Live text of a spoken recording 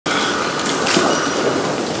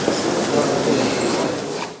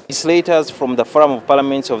Legislators from the Forum of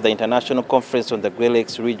Parliaments of the International Conference on the Great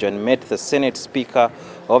Lakes region met the Senate Speaker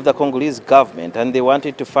of the Congolese government, and they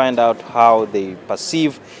wanted to find out how they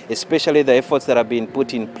perceive, especially the efforts that are being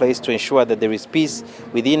put in place to ensure that there is peace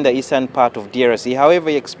within the eastern part of DRC. However,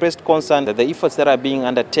 he expressed concern that the efforts that are being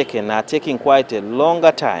undertaken are taking quite a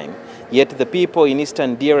longer time. Yet the people in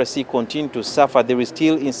Eastern DRC continue to suffer. There is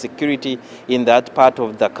still insecurity in that part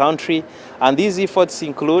of the country. And these efforts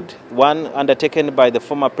include one undertaken by the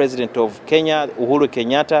former president of Kenya, Uhuru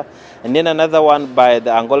Kenyatta, and then another one by the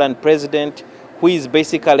Angolan president, who is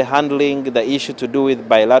basically handling the issue to do with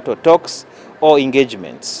bilateral talks or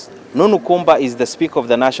engagements. Nunu Kumba is the Speaker of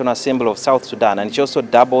the National Assembly of South Sudan, and she also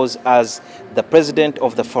doubles as the president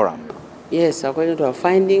of the forum. Yes, according to our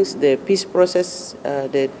findings, the peace process,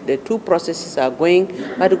 the two processes are going,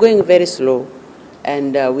 but going very slow.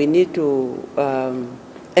 And we need to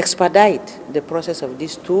expedite the process of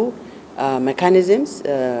these two mechanisms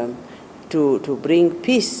to bring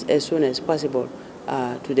peace as soon as possible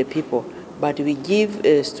to the people. But we give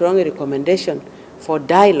a strong recommendation for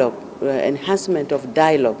dialogue, enhancement of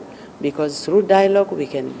dialogue, because through dialogue we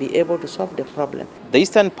can be able to solve the problem. The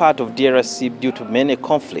eastern part of DRC, due to many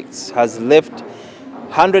conflicts, has left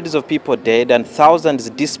hundreds of people dead and thousands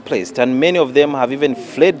displaced, and many of them have even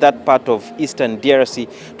fled that part of Eastern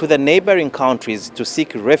DRC to the neighboring countries to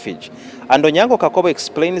seek refuge. And Onyango Kakobo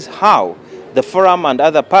explains how the forum and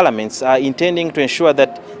other parliaments are intending to ensure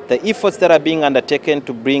that the efforts that are being undertaken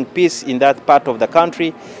to bring peace in that part of the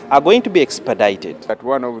country are going to be expedited. That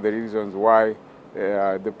one of the reasons why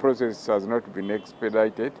the process has not been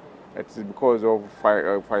expedited, it's because of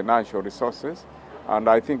financial resources, and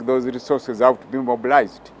I think those resources have to be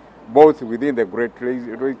mobilized, both within the Great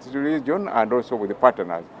Lakes region and also with the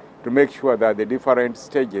partners, to make sure that the different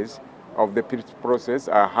stages of the peace process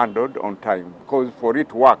are handled on time. Because for it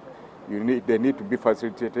to work, they need to be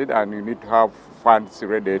facilitated, and you need to have funds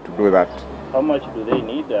ready to do that. How much do they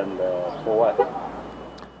need, and for what?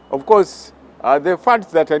 Of course, the funds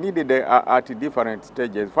that are needed are at different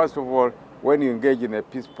stages. First of all, when you engage in a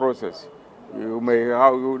peace process,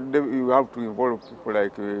 you have to involve people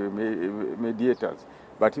like mediators.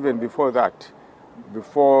 But even before that,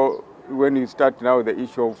 when you start now the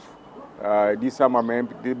issue of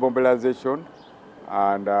disarmament, demobilization,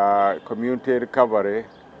 and community recovery,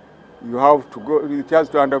 you have to go. It has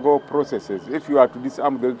to undergo processes. If you are to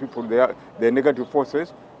disarm those people, the negative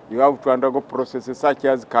forces, you have to undergo processes such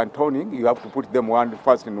as cantoning. You have to put them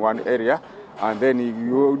first in one area, and then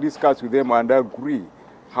you discuss with them and agree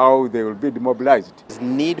how they will be demobilized. There's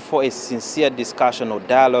need for a sincere discussion or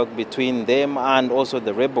dialogue between them and also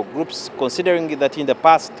the rebel groups, considering that in the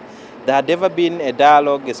past there had never been a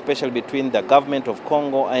dialogue, especially between the government of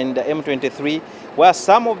Congo and the M23, where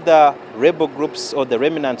some of the rebel groups or the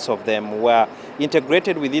remnants of them were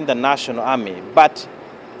integrated within the national army. But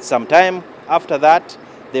sometime after that,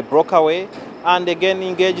 they broke away and again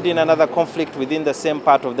engaged in another conflict within the same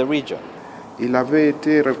part of the region. Il avait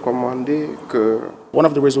été recommandé que one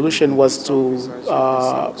of the resolutions was to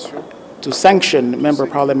sanction member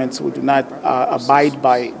parliaments who do not abide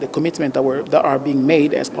by the commitment that are being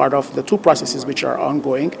made as part of the two processes which are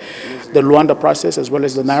ongoing, the Luanda process as well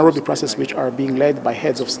as the Nairobi process, which are being led by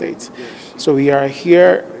heads of states. So we are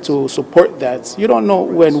here to support that. You don't know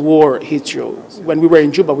when war hits you. When we were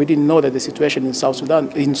in Juba, we didn't know that the situation in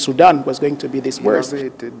Sudan was going to be this worse. Il avait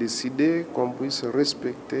été décidé qu'on puisse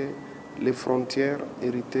respecter les frontières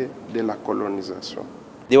héritées de la colonisation.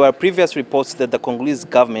 There were previous reports that the Congolese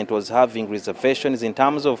government was having reservations in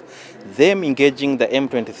terms of them engaging the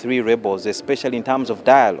M23 rebels, especially in terms of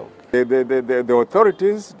dialogue. The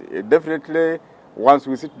authorities, definitely, once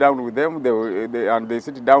we sit down with them, and they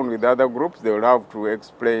sit down with other groups, they will have to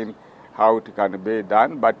explain how it can be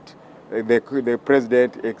done. But the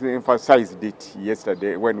president emphasized it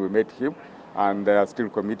yesterday when we met him, and they are still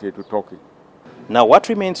committed to talking. Now, what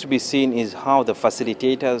remains to be seen is how the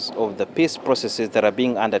facilitators of the peace processes that are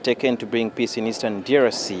being undertaken to bring peace in Eastern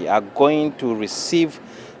DRC are going to receive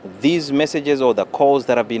these messages or the calls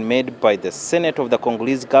that have been made by the Senate of the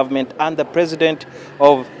Congolese government and the President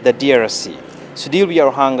of the DRC. Sudhir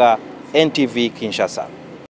Byaruhanga, NTV, Kinshasa.